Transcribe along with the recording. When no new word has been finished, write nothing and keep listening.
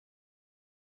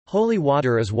Holy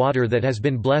water is water that has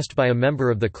been blessed by a member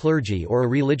of the clergy or a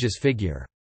religious figure.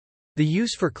 The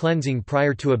use for cleansing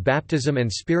prior to a baptism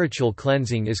and spiritual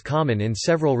cleansing is common in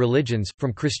several religions,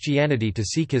 from Christianity to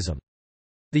Sikhism.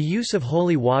 The use of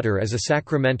holy water as a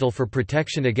sacramental for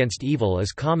protection against evil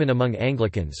is common among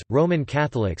Anglicans, Roman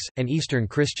Catholics, and Eastern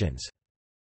Christians.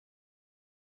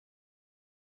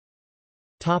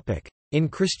 In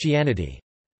Christianity.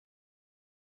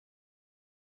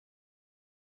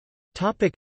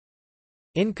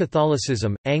 In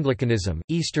Catholicism, Anglicanism,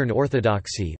 Eastern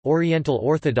Orthodoxy, Oriental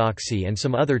Orthodoxy and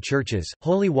some other churches,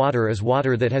 holy water is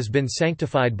water that has been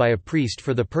sanctified by a priest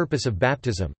for the purpose of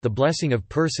baptism, the blessing of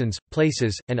persons,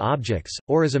 places, and objects,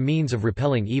 or as a means of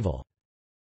repelling evil.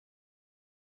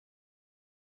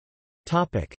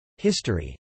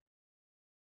 History.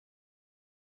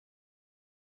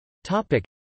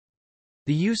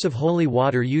 The use of holy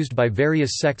water used by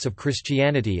various sects of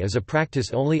Christianity is a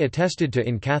practice only attested to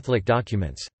in Catholic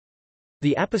documents.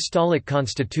 The Apostolic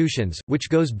Constitutions, which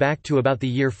goes back to about the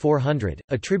year 400,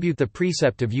 attribute the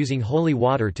precept of using holy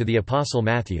water to the Apostle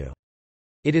Matthew.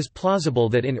 It is plausible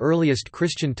that in earliest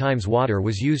Christian times water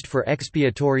was used for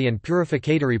expiatory and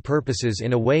purificatory purposes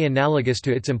in a way analogous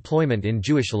to its employment in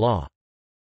Jewish law.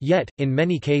 Yet, in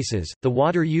many cases, the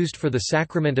water used for the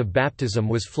sacrament of baptism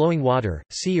was flowing water,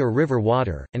 sea or river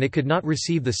water, and it could not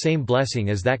receive the same blessing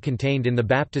as that contained in the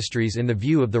baptistries in the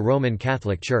view of the Roman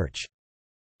Catholic Church.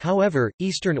 However,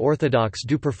 Eastern Orthodox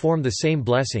do perform the same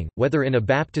blessing, whether in a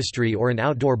baptistry or an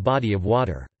outdoor body of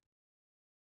water.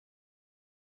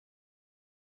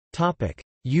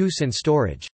 Use and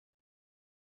storage.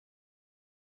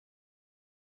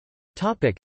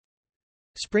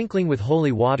 Sprinkling with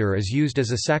holy water is used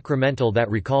as a sacramental that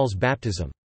recalls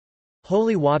baptism.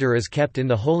 Holy water is kept in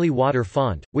the holy water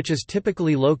font, which is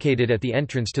typically located at the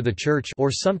entrance to the church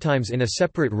or sometimes in a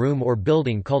separate room or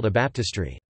building called a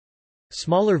baptistry.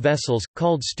 Smaller vessels,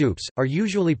 called stoups, are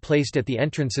usually placed at the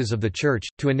entrances of the church,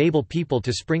 to enable people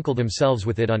to sprinkle themselves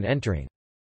with it on entering.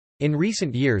 In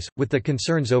recent years, with the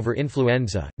concerns over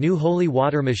influenza, new holy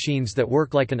water machines that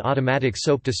work like an automatic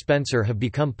soap dispenser have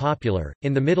become popular.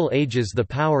 In the Middle Ages, the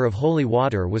power of holy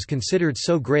water was considered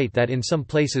so great that in some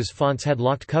places fonts had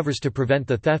locked covers to prevent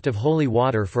the theft of holy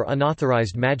water for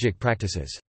unauthorized magic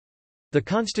practices. The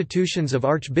constitutions of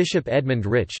Archbishop Edmund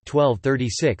Rich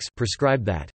 (1236) prescribed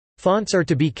that fonts are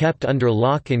to be kept under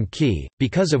lock and key,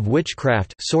 because of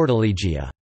witchcraft sortilegia.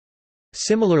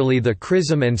 Similarly, the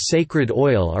chrism and sacred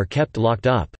oil are kept locked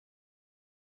up.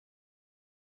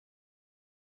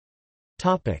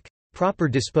 Proper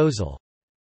disposal.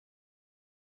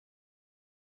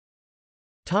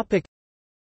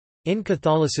 In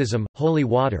Catholicism, holy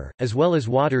water, as well as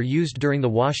water used during the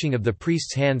washing of the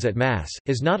priest's hands at Mass,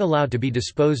 is not allowed to be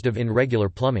disposed of in regular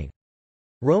plumbing.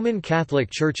 Roman Catholic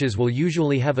churches will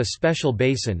usually have a special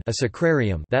basin, a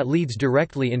sacrarium, that leads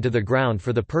directly into the ground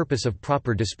for the purpose of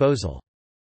proper disposal.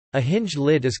 A hinged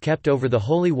lid is kept over the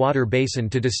holy water basin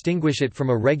to distinguish it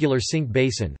from a regular sink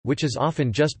basin, which is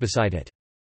often just beside it.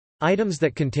 Items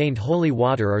that contained holy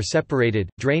water are separated,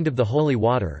 drained of the holy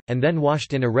water, and then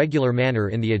washed in a regular manner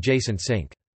in the adjacent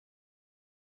sink.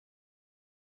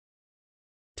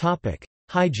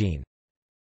 Hygiene.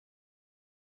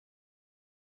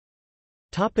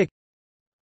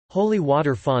 Holy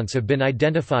water fonts have been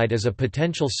identified as a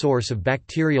potential source of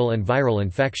bacterial and viral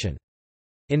infection.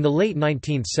 In the late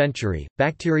 19th century,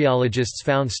 bacteriologists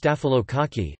found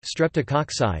Staphylococci,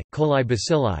 Streptococci, coli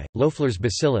bacilli, Loeffler's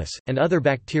bacillus, and other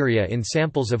bacteria in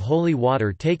samples of holy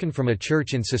water taken from a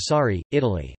church in Sassari,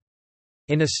 Italy.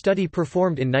 In a study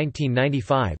performed in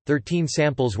 1995, 13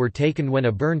 samples were taken when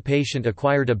a burn patient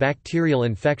acquired a bacterial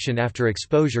infection after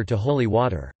exposure to holy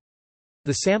water.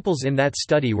 The samples in that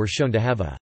study were shown to have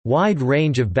a wide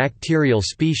range of bacterial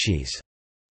species,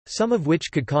 some of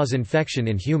which could cause infection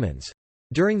in humans.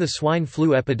 During the swine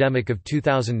flu epidemic of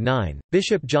 2009,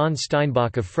 Bishop John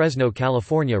Steinbach of Fresno,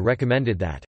 California recommended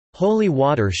that holy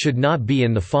water should not be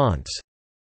in the fonts,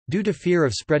 due to fear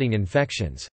of spreading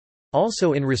infections.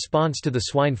 Also in response to the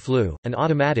swine flu, an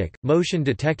automatic,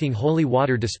 motion-detecting holy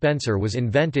water dispenser was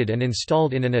invented and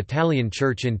installed in an Italian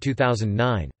church in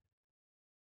 2009.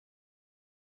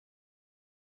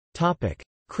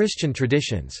 Christian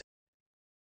traditions.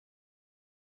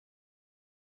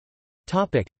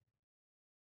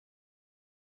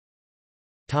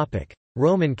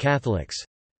 Roman Catholics.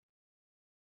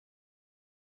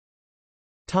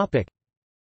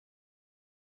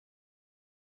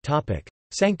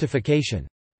 Sanctification.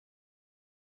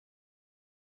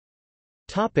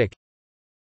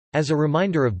 As a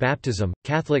reminder of baptism,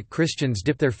 Catholic Christians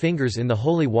dip their fingers in the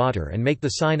holy water and make the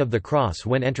sign of the cross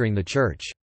when entering the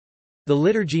church. The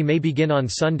liturgy may begin on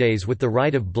Sundays with the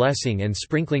rite of blessing and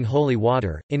sprinkling holy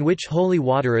water, in which holy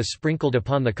water is sprinkled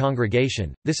upon the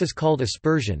congregation. This is called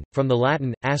aspersion, from the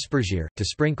Latin, aspergere, to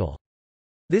sprinkle.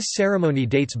 This ceremony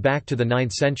dates back to the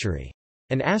 9th century.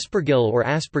 An aspergill or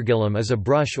aspergillum is a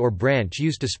brush or branch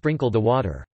used to sprinkle the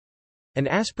water. An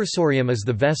aspersorium is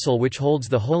the vessel which holds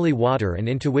the holy water and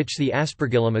into which the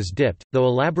aspergillum is dipped, though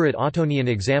elaborate Ottonian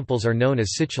examples are known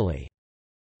as sichuli.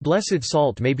 Blessed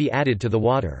salt may be added to the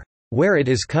water, where it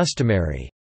is customary.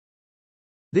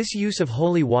 This use of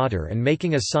holy water and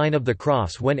making a sign of the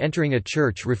cross when entering a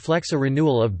church reflects a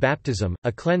renewal of baptism,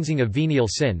 a cleansing of venial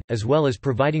sin, as well as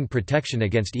providing protection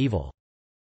against evil.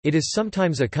 It is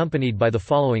sometimes accompanied by the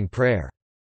following prayer.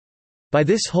 By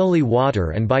this holy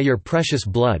water and by your precious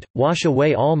blood, wash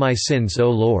away all my sins, O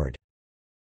Lord.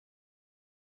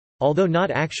 Although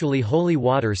not actually holy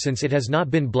water since it has not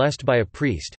been blessed by a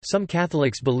priest, some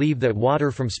Catholics believe that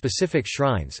water from specific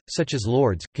shrines, such as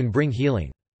Lourdes, can bring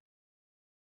healing.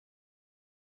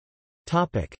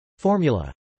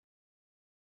 Formula.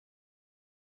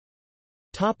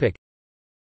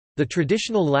 The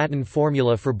traditional Latin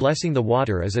formula for blessing the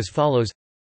water is as follows: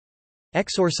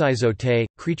 Exorcizo te,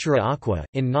 creatura aqua,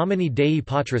 in nomine Dei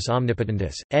Patris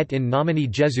Omnipotentis, et in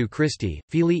nomine Jesu Christi,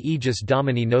 Filii ejus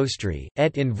Domini nostri,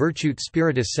 et in virtute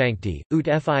Spiritus Sancti, ut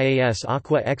fias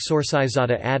aqua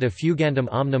exorcizata ad effugandum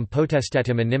omnem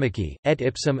potestatem inimici, et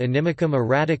ipsum inimicum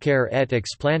eradicare et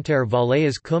explantere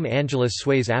valeas cum angelis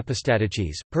sues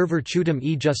apostaticis, per virtutem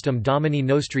ejustum Domini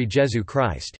nostri Jesu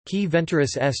Christ, qui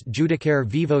venturus est judicare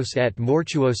vivos et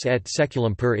mortuos et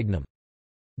seculum per ignum.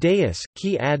 Deus,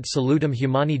 qui ad salutum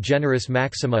humani generis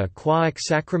maxima quaec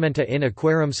sacramenta in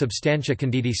aquarum substantia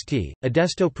candidisti,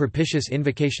 adesto propitius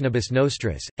invocationibus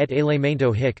nostris, et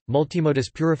elemento hic,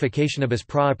 multimodus purificationibus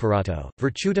praeparato,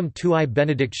 virtutum tuae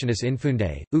benedictionis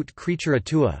infunde, ut creatura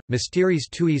tua, mysteries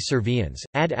tuis serviens,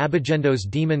 ad abigendos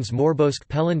demons morbosque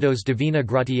pellendos divina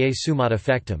gratiae sumat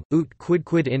effectum, ut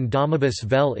quidquid in domibus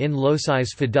vel in locis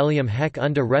fidelium hec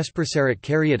unda resperserit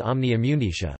cariat omnia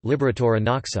munitia, liberator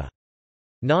inoxa.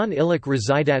 Non illic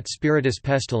residat spiritus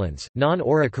pestilens, non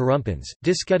ora corrumpens,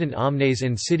 discudent omnes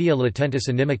insidia latentis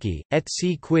inimici, et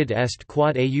si quid est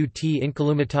quod aut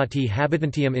incolumitati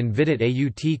habitantium invidit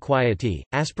aut quieti,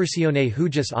 aspersione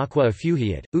hujus aqua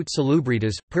effugiat, ut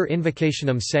salubritas, per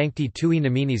invocationem sancti tui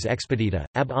nominis expedita,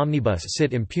 ab omnibus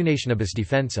sit impugnationibus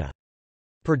defensa.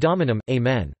 Per Dominum,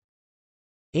 Amen.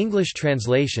 English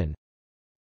translation: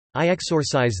 I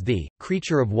exorcise thee,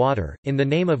 creature of water, in the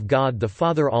name of God the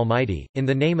Father Almighty, in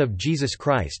the name of Jesus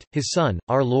Christ, His Son,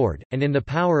 our Lord, and in the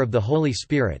power of the Holy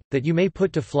Spirit, that you may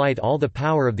put to flight all the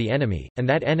power of the enemy, and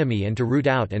that enemy and to root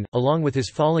out and, along with his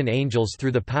fallen angels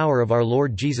through the power of our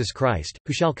Lord Jesus Christ,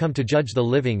 who shall come to judge the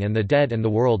living and the dead and the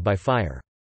world by fire.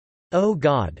 O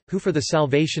God, who for the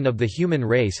salvation of the human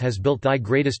race has built thy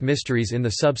greatest mysteries in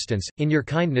the substance, in your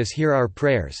kindness hear our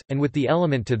prayers, and with the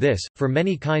element to this, for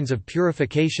many kinds of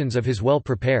purifications of his well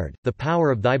prepared, the power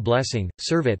of thy blessing,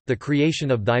 serve it, the creation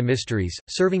of thy mysteries,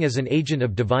 serving as an agent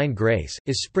of divine grace,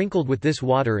 is sprinkled with this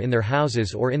water in their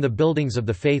houses or in the buildings of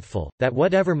the faithful, that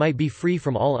whatever might be free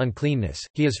from all uncleanness,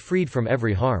 he is freed from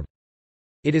every harm.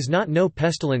 It is not no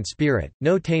pestilent spirit,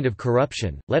 no taint of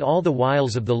corruption, let all the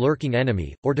wiles of the lurking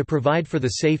enemy, or to provide for the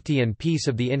safety and peace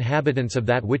of the inhabitants of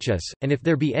that which is, and if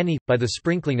there be any, by the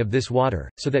sprinkling of this water,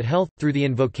 so that health, through the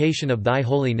invocation of thy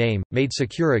holy name, made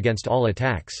secure against all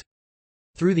attacks.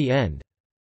 Through the end.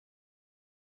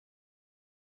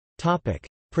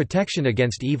 Protection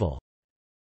against evil.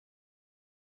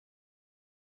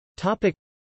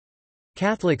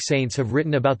 Catholic saints have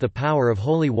written about the power of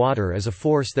holy water as a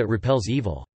force that repels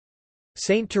evil.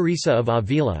 Saint Teresa of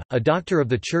Avila, a doctor of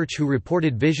the Church who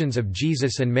reported visions of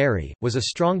Jesus and Mary, was a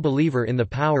strong believer in the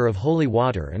power of holy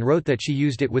water and wrote that she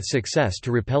used it with success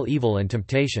to repel evil and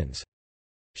temptations.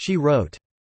 She wrote,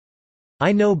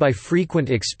 "I know by frequent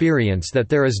experience that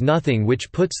there is nothing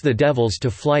which puts the devils to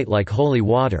flight like holy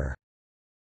water."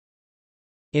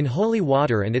 In holy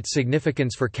water and its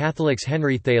significance for Catholics,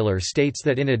 Henry Thaler states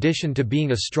that in addition to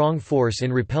being a strong force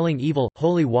in repelling evil,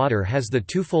 holy water has the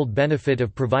twofold benefit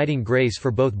of providing grace for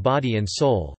both body and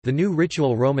soul. The new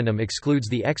Ritual Romanum excludes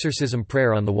the exorcism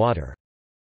prayer on the water.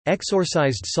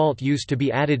 Exorcised salt used to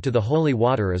be added to the holy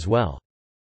water as well.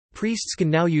 Priests can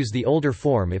now use the older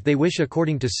form if they wish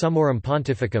according to Summorum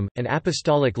Pontificum, an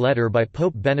apostolic letter by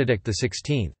Pope Benedict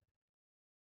XVI.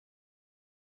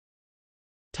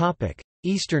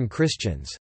 Eastern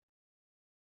Christians.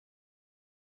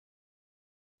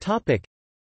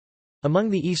 Among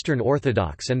the Eastern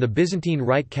Orthodox and the Byzantine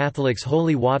Rite Catholics,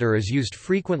 holy water is used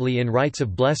frequently in rites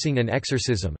of blessing and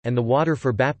exorcism, and the water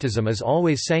for baptism is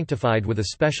always sanctified with a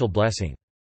special blessing.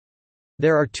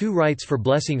 There are two rites for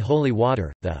blessing holy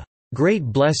water, the Great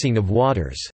Blessing of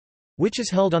Waters, which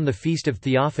is held on the Feast of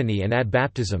Theophany and at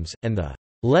baptisms, and the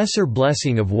Lesser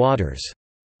Blessing of Waters,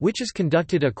 which is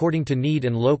conducted according to need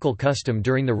and local custom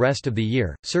during the rest of the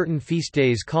year, certain feast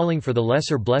days calling for the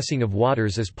Lesser Blessing of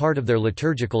Waters as part of their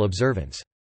liturgical observance.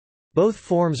 Both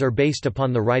forms are based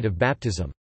upon the rite of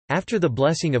baptism. After the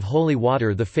blessing of holy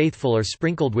water, the faithful are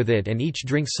sprinkled with it and each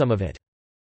drinks some of it.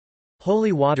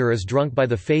 Holy water is drunk by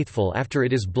the faithful after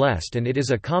it is blessed, and it is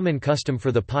a common custom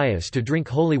for the pious to drink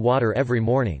holy water every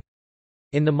morning.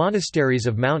 In the monasteries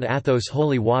of Mount Athos,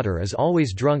 holy water is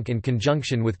always drunk in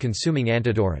conjunction with consuming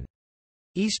antidoron.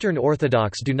 Eastern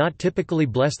Orthodox do not typically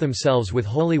bless themselves with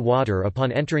holy water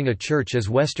upon entering a church as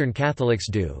Western Catholics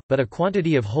do, but a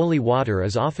quantity of holy water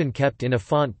is often kept in a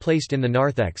font placed in the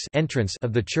narthex entrance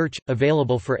of the church,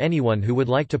 available for anyone who would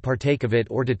like to partake of it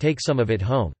or to take some of it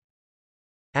home.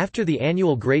 After the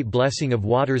annual Great Blessing of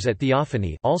Waters at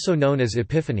Theophany, also known as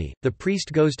Epiphany, the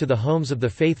priest goes to the homes of the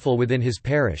faithful within his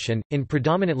parish and, in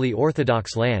predominantly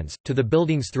Orthodox lands, to the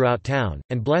buildings throughout town,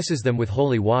 and blesses them with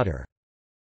holy water.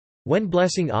 When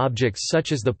blessing objects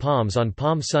such as the palms on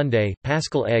Palm Sunday,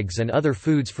 paschal eggs and other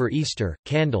foods for Easter,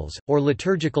 candles, or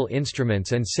liturgical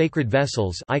instruments and sacred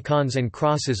vessels, icons and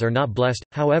crosses are not blessed,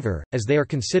 however, as they are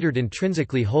considered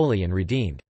intrinsically holy and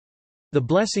redeemed. The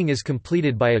blessing is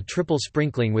completed by a triple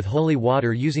sprinkling with holy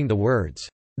water using the words,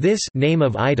 "This name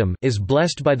of item is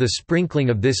blessed by the sprinkling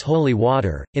of this holy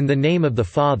water, in the name of the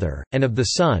Father, and of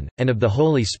the Son, and of the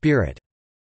Holy Spirit."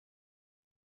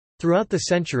 Throughout the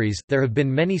centuries, there have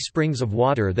been many springs of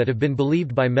water that have been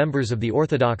believed by members of the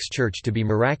Orthodox Church to be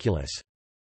miraculous.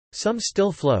 Some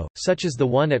still flow, such as the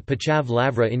one at Pachav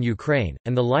Lavra in Ukraine,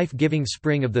 and the life-giving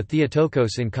spring of the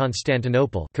Theotokos in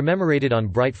Constantinople, commemorated on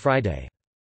Bright Friday.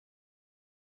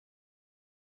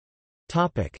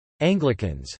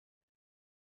 Anglicans.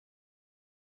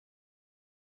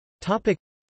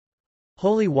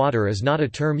 Holy water is not a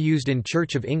term used in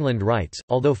Church of England rites,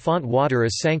 although font water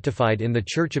is sanctified in the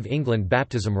Church of England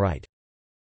baptism rite.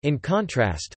 In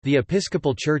contrast, the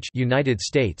Episcopal Church United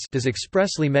States does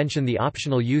expressly mention the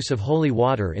optional use of holy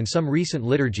water in some recent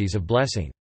liturgies of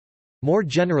blessing. More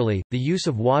generally, the use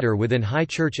of water within High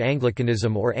Church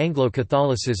Anglicanism or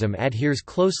Anglo-Catholicism adheres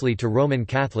closely to Roman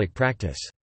Catholic practice.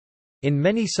 In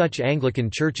many such Anglican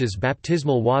churches,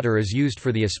 baptismal water is used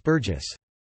for the asperges.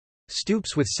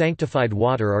 Stoups with sanctified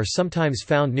water are sometimes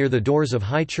found near the doors of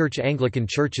High Church Anglican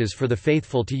churches for the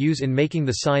faithful to use in making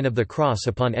the sign of the cross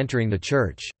upon entering the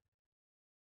church.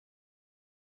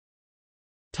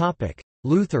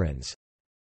 Lutherans.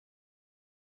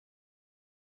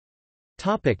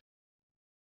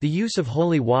 The use of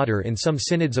holy water in some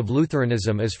synods of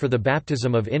Lutheranism is for the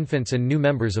baptism of infants and new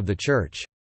members of the Church.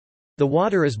 The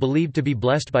water is believed to be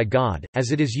blessed by God,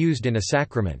 as it is used in a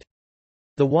sacrament.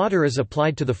 The water is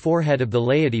applied to the forehead of the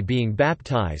laity being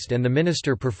baptized and the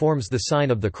minister performs the sign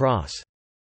of the cross.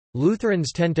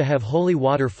 Lutherans tend to have holy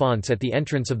water fonts at the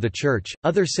entrance of the church.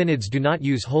 Other synods do not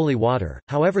use holy water,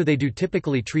 however they do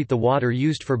typically treat the water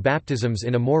used for baptisms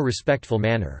in a more respectful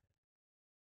manner.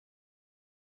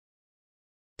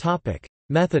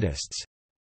 Methodists.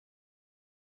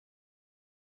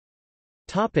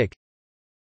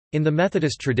 In the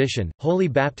Methodist tradition, holy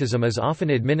baptism is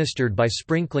often administered by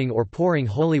sprinkling or pouring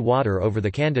holy water over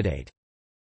the candidate.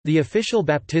 The official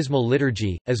baptismal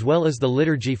liturgy, as well as the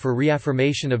liturgy for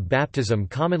reaffirmation of baptism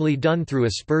commonly done through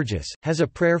asperges, has a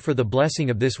prayer for the blessing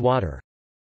of this water.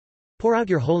 Pour out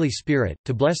your Holy Spirit,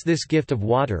 to bless this gift of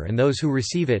water and those who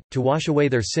receive it, to wash away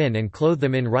their sin and clothe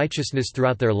them in righteousness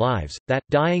throughout their lives, that,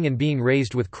 dying and being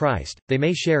raised with Christ, they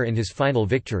may share in his final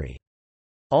victory.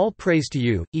 All praise to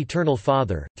you, eternal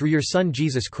Father, through your Son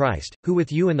Jesus Christ, who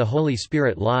with you and the Holy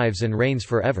Spirit lives and reigns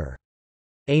forever.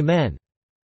 Amen.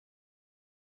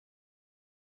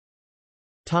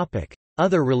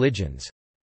 Other religions.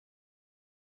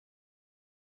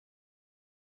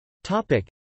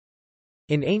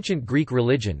 In ancient Greek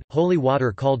religion, holy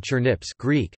water called chernips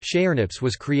Greek, sheernips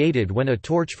was created when a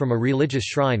torch from a religious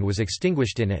shrine was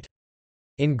extinguished in it.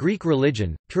 In Greek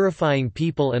religion, purifying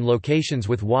people and locations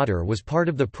with water was part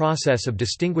of the process of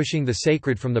distinguishing the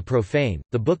sacred from the profane.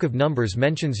 The Book of Numbers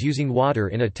mentions using water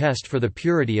in a test for the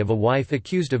purity of a wife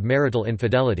accused of marital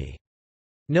infidelity.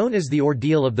 Known as the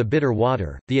ordeal of the bitter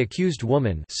water, the accused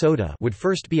woman Soda would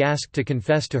first be asked to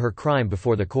confess to her crime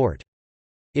before the court.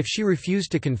 If she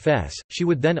refused to confess, she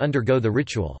would then undergo the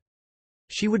ritual.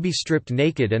 She would be stripped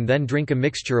naked and then drink a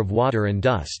mixture of water and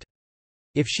dust.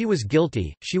 If she was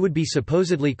guilty, she would be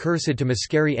supposedly cursed to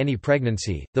miscarry any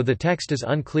pregnancy, though the text is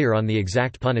unclear on the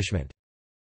exact punishment.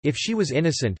 If she was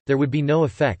innocent, there would be no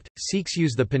effect. Sikhs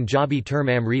use the Punjabi term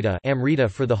amrita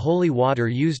for the holy water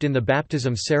used in the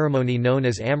baptism ceremony known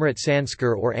as Amrit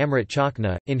Sanskar or Amrit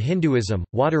Chakna. In Hinduism,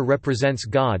 water represents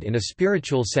God in a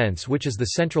spiritual sense, which is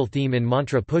the central theme in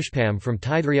mantra Pushpam from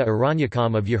Taittiriya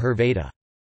Aranyakam of Yajur Veda.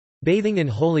 Bathing in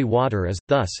holy water is,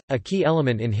 thus, a key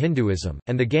element in Hinduism,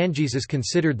 and the Ganges is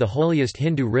considered the holiest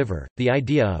Hindu river. The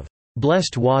idea of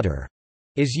blessed water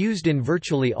is used in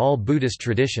virtually all Buddhist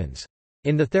traditions.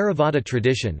 In the Theravada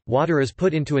tradition, water is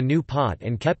put into a new pot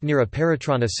and kept near a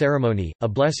paritrana ceremony, a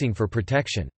blessing for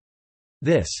protection.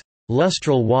 This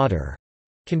lustral water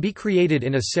can be created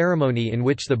in a ceremony in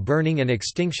which the burning and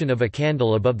extinction of a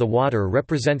candle above the water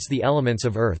represents the elements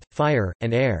of earth, fire,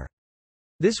 and air.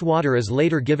 This water is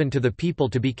later given to the people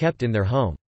to be kept in their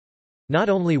home. Not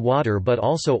only water but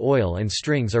also oil and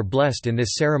strings are blessed in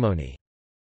this ceremony.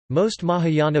 Most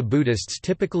Mahayana Buddhists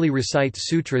typically recite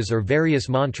sutras or various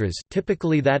mantras,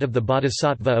 typically that of the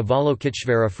Bodhisattva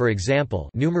Avalokiteshvara for example,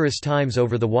 numerous times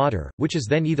over the water, which is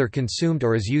then either consumed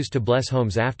or is used to bless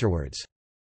homes afterwards.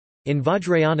 In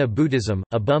Vajrayana Buddhism,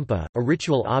 a bumpa, a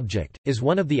ritual object, is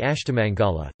one of the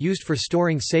Ashtamangala, used for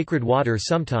storing sacred water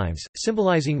sometimes,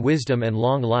 symbolizing wisdom and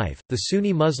long life. The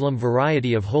Sunni Muslim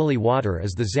variety of holy water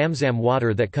is the Zamzam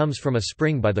water that comes from a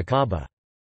spring by the Kaaba.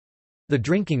 The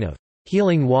drinking of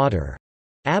healing water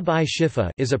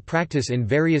ab-i-shifa is a practice in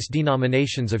various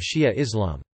denominations of Shia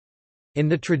Islam. In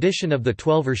the tradition of the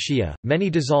Twelver Shia, many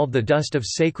dissolve the dust of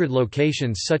sacred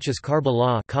locations such as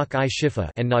Karbala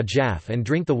and Najaf and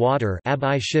drink the water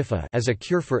ab-i-shifa as a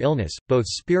cure for illness, both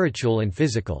spiritual and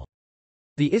physical.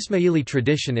 The Ismaili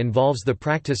tradition involves the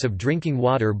practice of drinking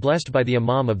water blessed by the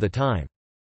imam of the time.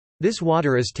 This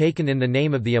water is taken in the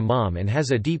name of the imam and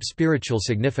has a deep spiritual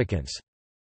significance.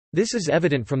 This is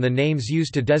evident from the names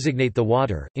used to designate the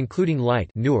water, including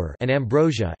light nur and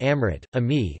ambrosia amrit,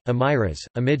 ami, amiras,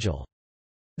 amijal.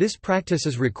 This practice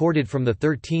is recorded from the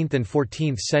 13th and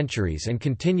 14th centuries and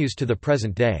continues to the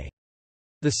present day.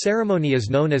 The ceremony is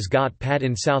known as Ghat Pat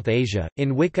in South Asia.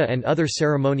 In Wicca and other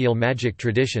ceremonial magic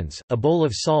traditions, a bowl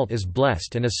of salt is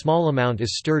blessed and a small amount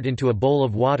is stirred into a bowl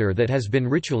of water that has been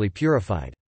ritually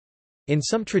purified. In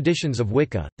some traditions of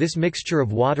Wicca, this mixture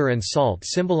of water and salt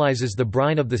symbolizes the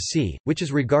brine of the sea, which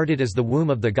is regarded as the womb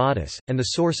of the goddess, and the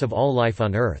source of all life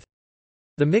on earth.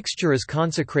 The mixture is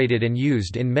consecrated and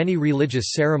used in many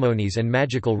religious ceremonies and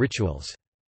magical rituals.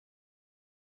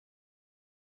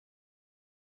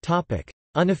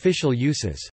 Unofficial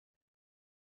uses.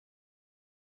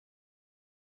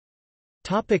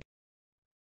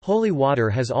 Holy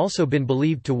water has also been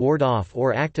believed to ward off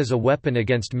or act as a weapon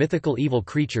against mythical evil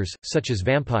creatures, such as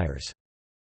vampires.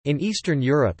 In Eastern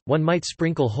Europe, one might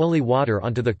sprinkle holy water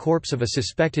onto the corpse of a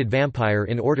suspected vampire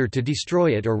in order to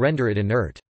destroy it or render it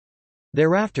inert.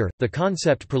 Thereafter, the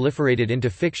concept proliferated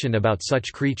into fiction about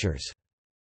such creatures.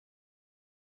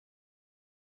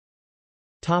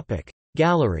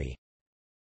 Gallery.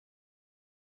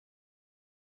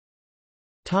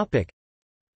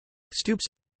 Stoops.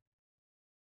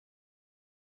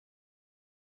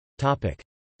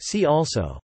 See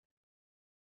also.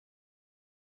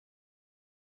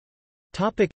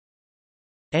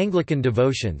 Anglican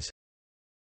devotions,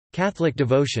 Catholic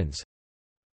devotions,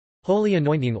 Holy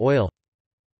anointing oil.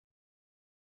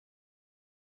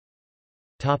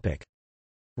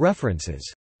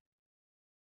 References.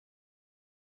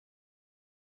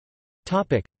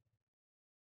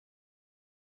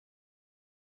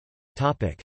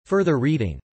 Further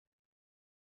reading.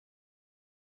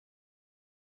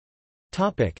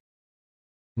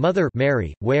 Mother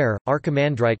Mary, Ware,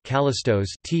 Archimandrite Kallistos,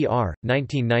 Tr.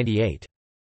 1998.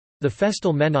 The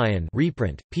Festal Menaion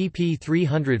reprint, pp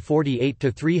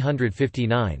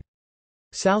 348–359.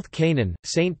 South Canaan,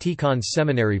 St. Tikhon's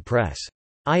Seminary Press.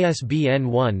 ISBN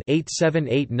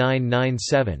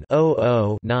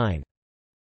 1-878997-00-9.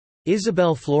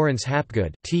 Isabel Florence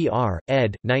Hapgood, Tr.,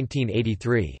 ed.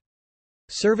 1983.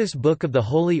 Service Book of the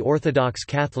Holy Orthodox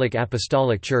Catholic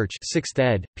Apostolic Church 6th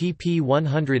ed., pp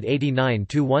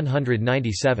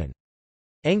 189–197.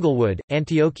 Englewood,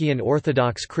 Antiochian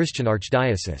Orthodox Christian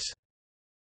Archdiocese.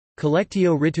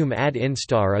 Collectio Ritum ad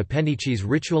instar appendices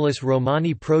Ritualis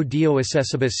Romani pro Dio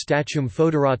accessibus statuum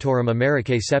Foederatorum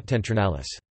Americae Septentrionalis.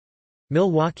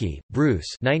 Milwaukee,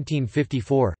 Bruce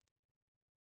 1954.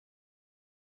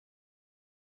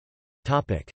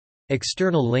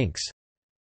 External links.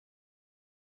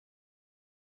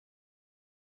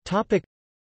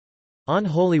 On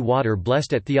Holy Water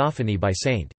Blessed at Theophany by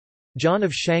St. John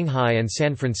of Shanghai and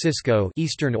San Francisco,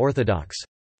 Eastern Orthodox.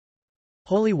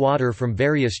 Holy water from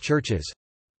various churches.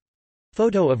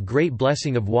 Photo of Great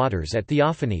Blessing of Waters at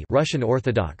Theophany, Russian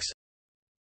Orthodox.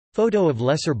 Photo of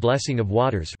Lesser Blessing of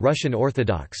Waters, Russian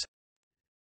Orthodox.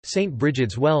 St.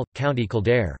 Brigid's Well, County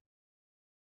Kildare.